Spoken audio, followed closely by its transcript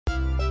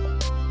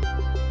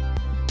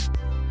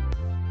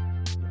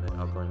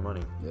throwing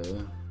money.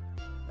 Yeah.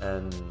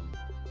 And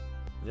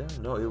yeah,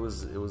 no, it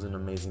was an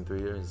amazing 3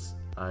 years.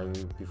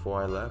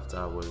 Before I left,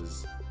 I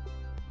was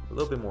a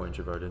little bit more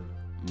introverted.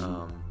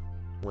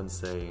 Wouldn't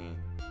say,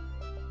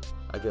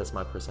 I guess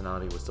my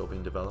personality was still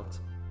being developed.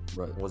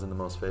 Right. Wasn't the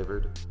most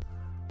favored.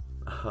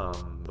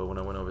 But when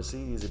I went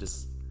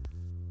overseas,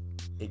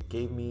 it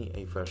gave me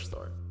a fresh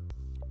start.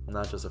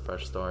 Not just a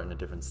fresh start in a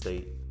different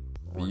state.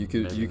 But you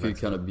could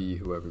kind of be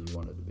whoever you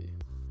wanted to be.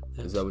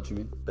 Yeah. Is that what you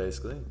mean?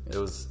 Basically. Yeah. It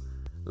was,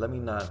 let me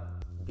not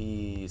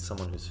be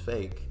someone who's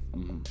fake.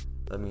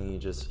 Let me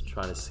just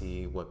try to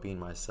see what being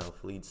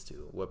myself leads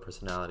to, what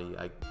personality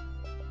I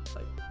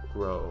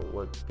grow,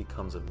 what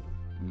becomes of me.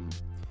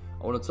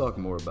 I want to talk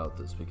more about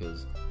this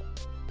because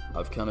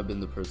I've kind of been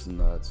the person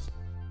that's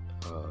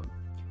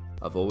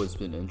I've always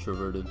been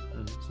introverted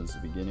since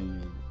the beginning,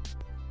 and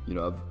you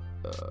know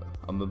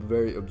I'm a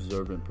very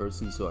observant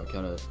person, so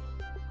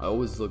I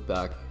always look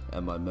back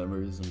at my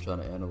memories and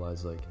trying to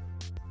analyze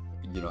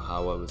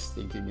how I was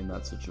thinking in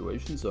that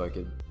situation, so I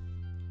could,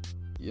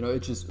 it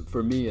just,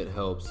 for me, it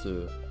helps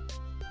to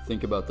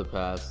think about the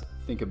past,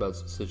 think about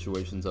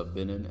situations I've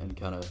been in, and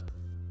kind of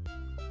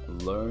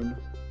learn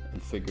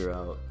and figure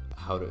out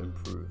how to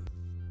improve.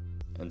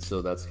 And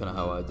so that's kind of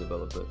how I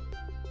develop it.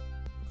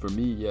 For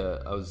me,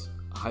 I was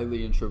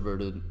highly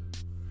introverted,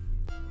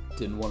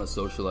 didn't want to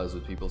socialize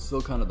with people,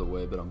 still kind of the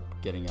way, but I'm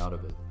getting out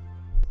of it.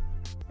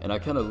 And I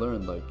kind of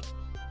learned,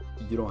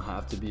 you don't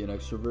have to be an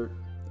extrovert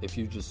if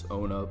you just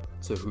own up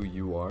to who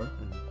you are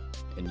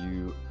and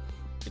you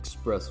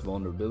express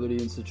vulnerability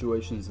in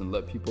situations and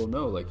let people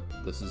know,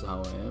 this is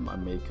how I am. I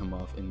may come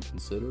off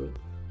inconsiderate,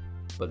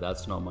 but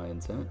that's not my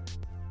intent.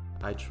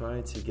 I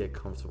try to get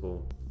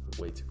comfortable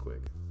way too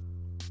quick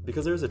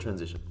because there's a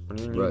transition. When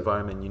you're in your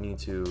environment, you need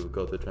to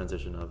go through the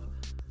transition of,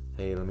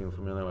 hey, let me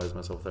familiarize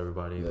myself with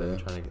everybody, then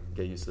trying to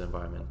get used to the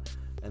environment.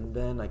 And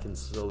then I can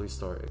slowly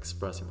start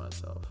expressing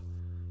myself.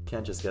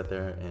 Can't just get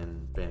there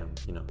and bam,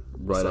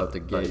 right out the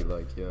gate,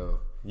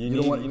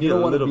 you don't want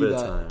a little bit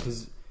of time.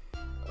 Because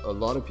a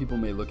lot of people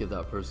may look at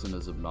that person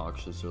as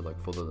obnoxious or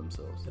full of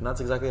themselves. And that's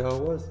exactly how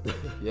it was.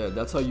 Yeah,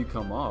 that's how you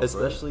come off.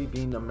 Especially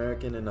being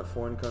American in a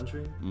foreign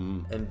country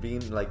and being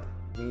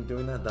me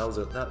doing that.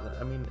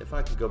 If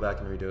I could go back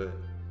and redo it,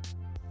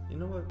 you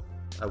know what?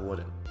 I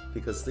wouldn't,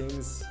 because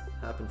things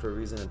happen for a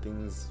reason,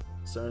 and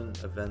certain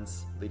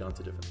events lead on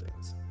to different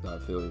things. I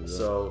feel you. Yeah.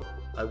 So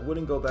I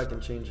wouldn't go back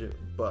and change it,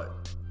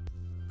 but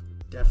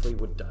definitely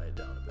would diet it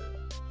down a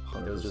bit.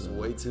 100%. It was just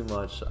way too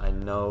much. I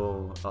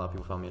know a lot of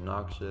people found me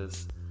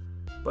obnoxious,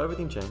 but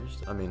everything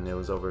changed. It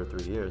was over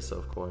 3 years, so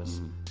of course,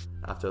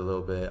 after a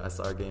little bit, I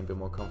started getting a bit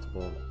more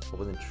comfortable. I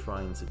wasn't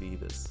trying to be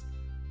this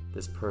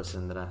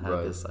person that I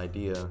had this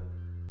idea.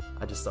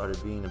 I just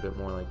started being a bit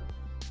more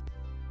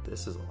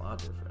this is a lot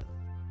different.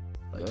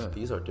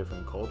 These are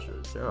different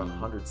cultures. There are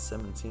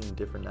 117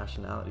 different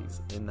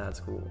nationalities in that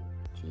school.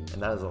 Jeez.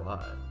 And that is a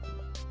lot.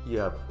 You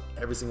have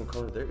every single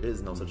culture. There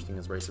is no such thing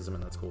as racism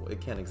in that school.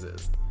 It can't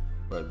exist.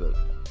 Right,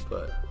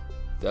 but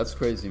that's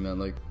crazy,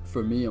 man.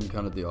 For me, I'm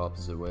kind of the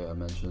opposite way. I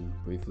mentioned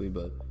briefly,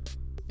 but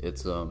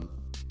it's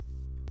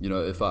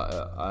if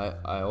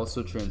I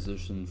also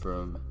transitioned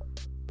from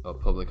a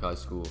public high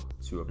school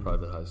to a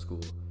private high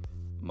school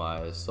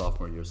my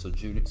sophomore year, so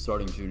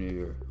starting junior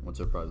year, went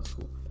to a private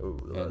school. Oh,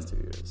 the last 2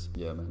 years.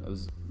 Yeah, man, it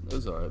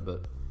was alright,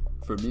 but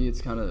for me,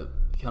 it's kind of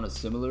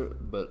similar,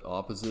 but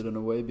opposite in a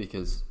way,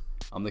 because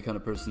I'm the kind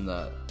of person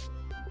that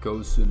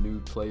goes to a new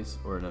place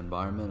or an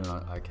environment,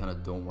 and I kind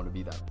of don't want to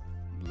be that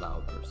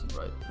loud person,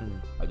 right?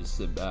 I just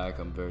sit back.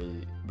 I'm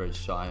very, very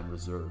shy and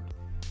reserved,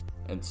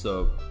 and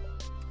so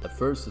at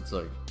first it's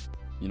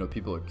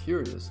people are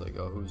curious,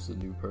 oh, who's the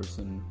new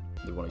person?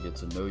 They want to get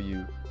to know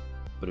you.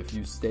 But if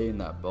you stay in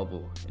that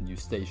bubble and you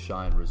stay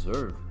shy and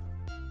reserved,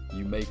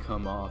 you may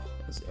come off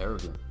as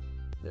arrogant.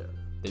 Yeah.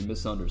 They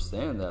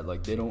misunderstand that,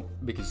 they don't,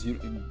 because you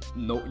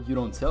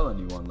don't tell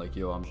anyone,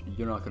 yo,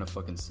 you're not gonna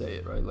fucking say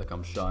it, right?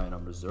 I'm shy and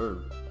I'm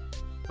reserved.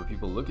 But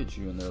people look at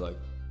you and they're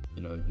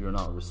you're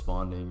not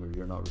responding, or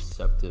you're not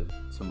receptive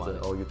to my.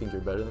 Oh, you think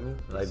you're better than me?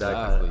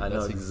 Exactly. I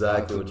know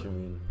exactly what you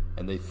mean.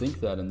 And they think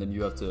that, and then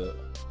you have to.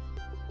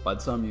 By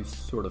the time you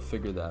sort of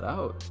figure that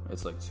out,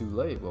 it's too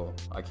late. Well,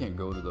 I can't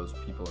go to those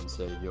people and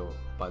say, yo,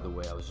 by the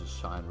way, I was just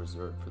shy and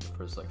reserved for the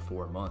first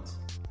 4 months.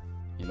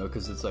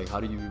 Because it's how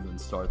do you even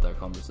start that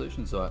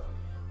conversation? So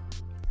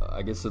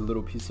I guess a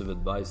little piece of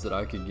advice that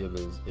I could give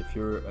is, if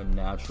you're a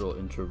natural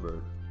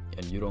introvert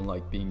and you don't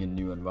like being in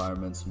new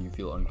environments and you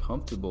feel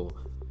uncomfortable,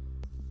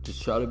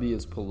 just try to be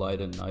as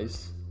polite and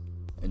nice.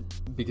 And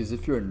because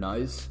if you're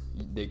nice,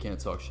 they can't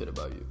talk shit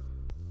about you.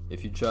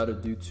 If you try to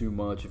do too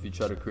much, if you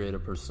try to create a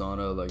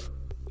persona,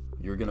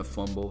 you're going to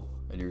fumble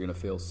and you're going to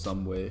fail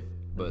some way.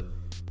 But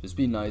just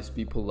be nice,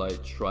 be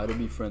polite, try to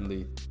be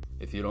friendly.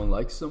 If you don't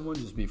like someone,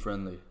 just be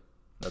friendly.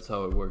 That's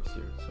how it works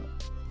here. So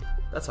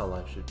that's how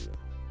life should be.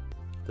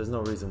 There's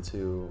no reason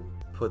to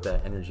put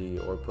that energy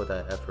or put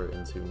that effort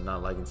into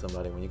not liking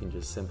somebody when you can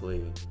just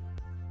simply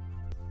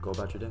go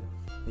about your day.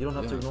 You don't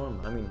have to ignore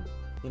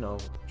them.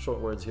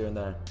 Short words here and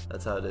there.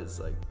 That's how it is.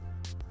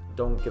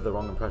 don't give the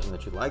wrong impression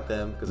that you like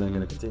them, because they're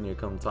going to continue to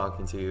come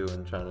talking to you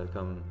and trying to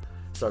come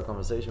start a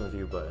conversation with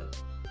you. But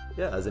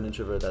yeah, as an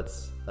introvert,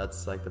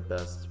 that's like the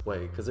best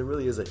way, because it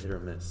really is a hit or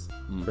miss.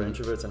 For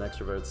introverts and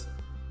extroverts.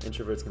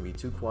 Introverts can be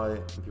too quiet,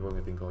 and people are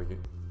going to think, oh,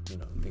 you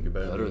know, think you're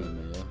better than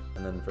me. Yeah.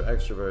 And then for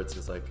extroverts,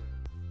 it's like,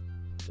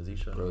 does he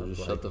shut up?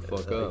 Just shut the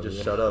fuck up.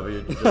 Just shut up.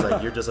 You're just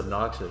like, you're just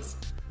obnoxious.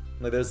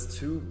 Like, there's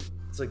two.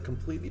 It's like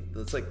completely.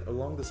 It's like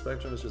along the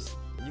spectrum. It's just,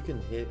 you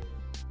can hit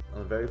on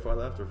the very far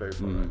left or very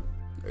far right.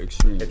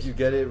 Extreme. If you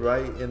get it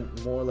right in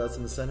more or less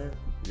in the center,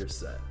 you're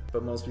set.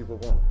 But most people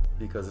won't,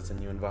 because it's a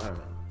new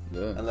environment.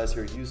 Yeah. Unless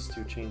you're used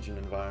to changing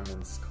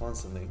environments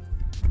constantly,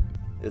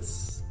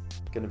 it's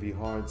gonna be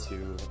hard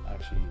to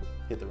actually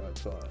hit the right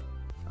spot.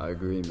 I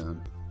agree,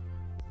 man.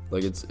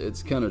 Like,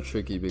 it's kind of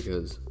tricky,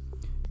 because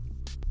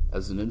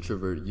as an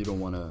introvert, you don't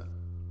want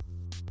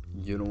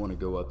to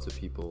go up to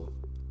people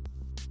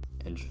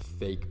and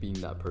fake being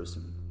that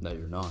person that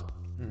you're not.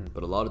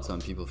 But a lot of time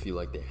people feel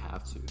like they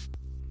have to.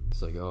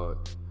 It's like, oh,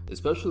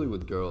 especially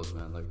with girls,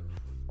 man. Like,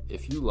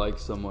 if you like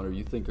someone or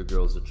you think a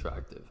girl's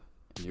attractive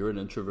and you're an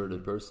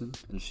introverted person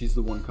and she's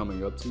the one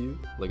coming up to you,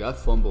 like, I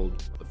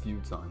fumbled a few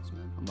times,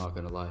 man. I'm not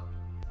gonna lie.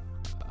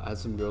 I had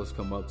some girls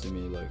come up to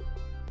me, like,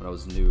 when I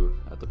was new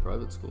at the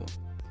private school,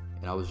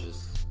 and I was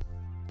just,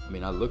 I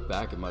mean, I look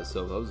back at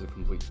myself, I was a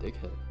complete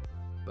dickhead,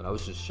 but I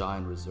was just shy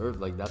and reserved.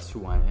 Like, that's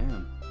who I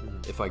am.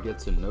 If I get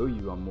to know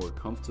you, I'm more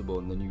comfortable,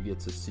 and then you get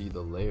to see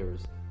the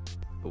layers.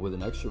 But with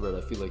an extrovert,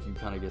 I feel like you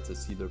kind of get to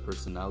see their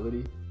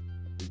personality,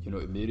 you know,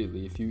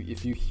 immediately. If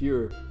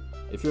you're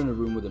in a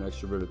room with an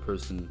extroverted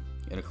person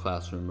in a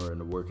classroom or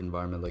in a work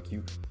environment, like,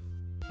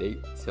 they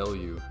tell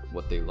you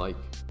what they like.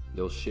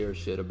 They'll share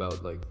shit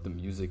about, like, the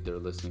music they're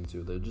listening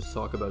to. They'll just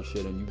talk about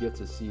shit, and you get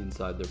to see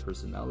inside their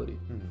personality.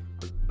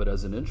 But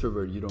as an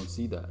introvert, you don't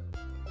see that.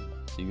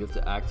 So you have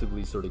to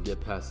actively sort of get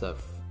past that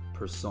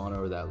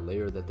persona or that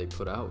layer that they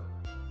put out.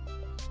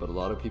 But a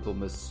lot of people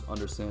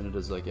misunderstand it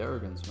as, like,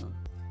 arrogance, man.